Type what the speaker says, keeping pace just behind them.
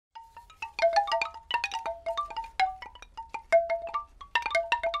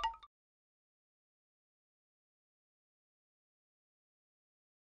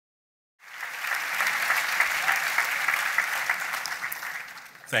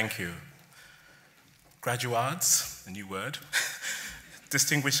Thank you. Graduates, a new word,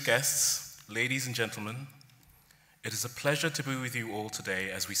 distinguished guests, ladies and gentlemen, it is a pleasure to be with you all today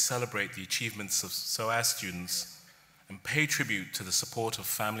as we celebrate the achievements of SOAS students and pay tribute to the support of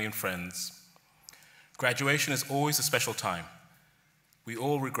family and friends. Graduation is always a special time. We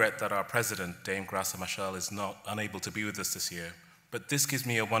all regret that our president, Dame Graça Machel, is unable to be with us this year, but this gives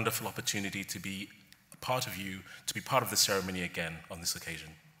me a wonderful opportunity to be a part of you, to be part of the ceremony again on this occasion.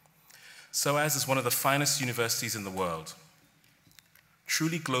 SOAS is one of the finest universities in the world,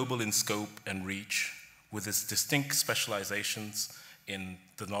 truly global in scope and reach, with its distinct specializations in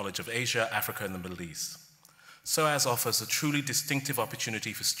the knowledge of Asia, Africa, and the Middle East. SOAS offers a truly distinctive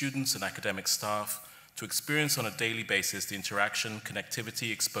opportunity for students and academic staff to experience on a daily basis the interaction,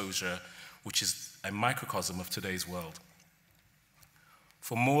 connectivity, exposure, which is a microcosm of today's world.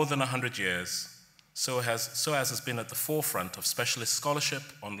 For more than 100 years, SOAS has been at the forefront of specialist scholarship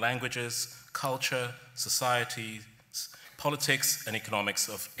on languages, culture, society, politics, and economics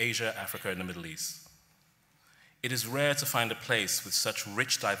of Asia, Africa, and the Middle East. It is rare to find a place with such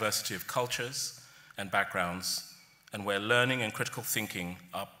rich diversity of cultures and backgrounds, and where learning and critical thinking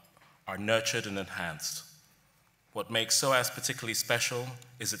are nurtured and enhanced. What makes SOAS particularly special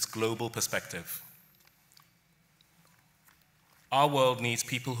is its global perspective. Our world needs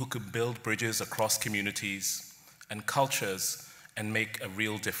people who can build bridges across communities and cultures and make a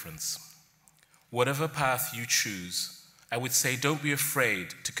real difference. Whatever path you choose, I would say don't be afraid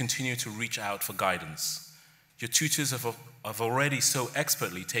to continue to reach out for guidance. Your tutors have already so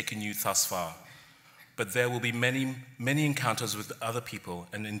expertly taken you thus far, but there will be many, many encounters with other people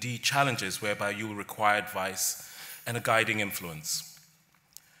and indeed challenges whereby you will require advice and a guiding influence.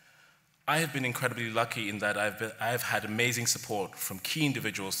 I have been incredibly lucky in that I've had amazing support from key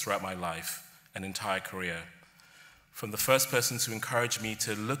individuals throughout my life and entire career. From the first person to encourage me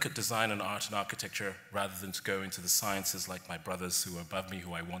to look at design and art and architecture rather than to go into the sciences like my brothers who are above me,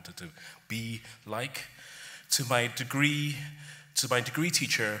 who I wanted to be like, to my degree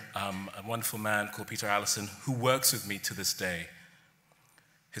teacher, a wonderful man called Peter Allison, who works with me to this day.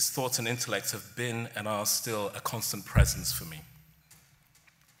 His thoughts and intellects have been and are still a constant presence for me.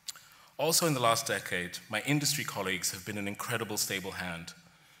 Also in the last decade, my industry colleagues have been an incredible stable hand.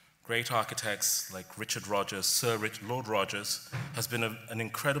 Great architects like Richard Rogers, Lord Rogers, has been an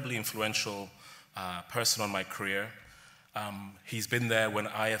incredibly influential person on my career. He's been there when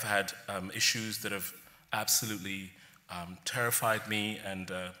I have had issues that have absolutely terrified me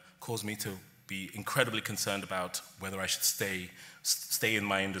and caused me to be incredibly concerned about whether I should stay in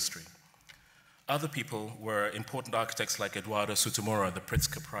my industry. Other people were important architects like Eduardo Sutomura, the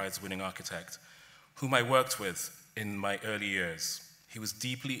Pritzker Prize-winning architect, whom I worked with in my early years. He was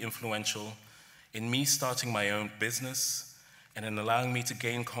deeply influential in me starting my own business and in allowing me to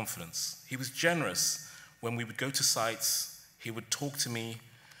gain confidence. He was generous. When we would go to sites, he would talk to me,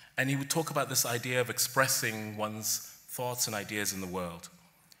 and he would talk about this idea of expressing one's thoughts and ideas in the world.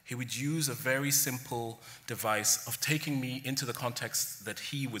 He would use a very simple device of taking me into the context that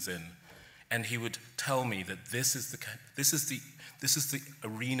he was in, and he would tell me that this is the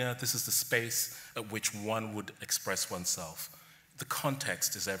arena, this is the space at which one would express oneself. The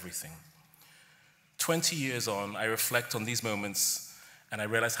context is everything. 20 years on, I reflect on these moments and I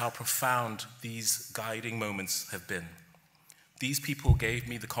realize how profound these guiding moments have been. These people gave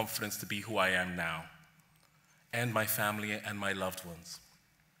me the confidence to be who I am now, and my family and my loved ones.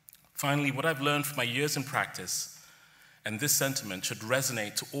 Finally, what I've learned from my years in practice, and this sentiment should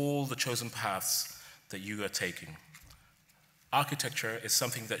resonate to all the chosen paths that you are taking. Architecture is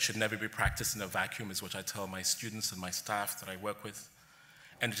something that should never be practiced in a vacuum, is what I tell my students and my staff that I work with.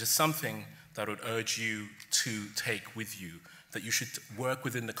 And it is something that I would urge you to take with you, that you should work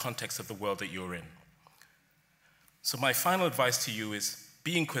within the context of the world that you're in. So my final advice to you is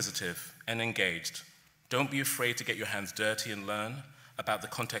be inquisitive and engaged. Don't be afraid to get your hands dirty and learn about the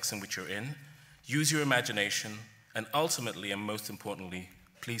context in which you're in. Use your imagination, and ultimately, and most importantly,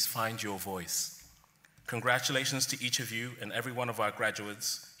 please find your voice. Congratulations to each of you and every one of our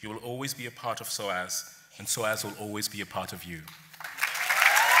graduates. You will always be a part of SOAS, and SOAS will always be a part of you.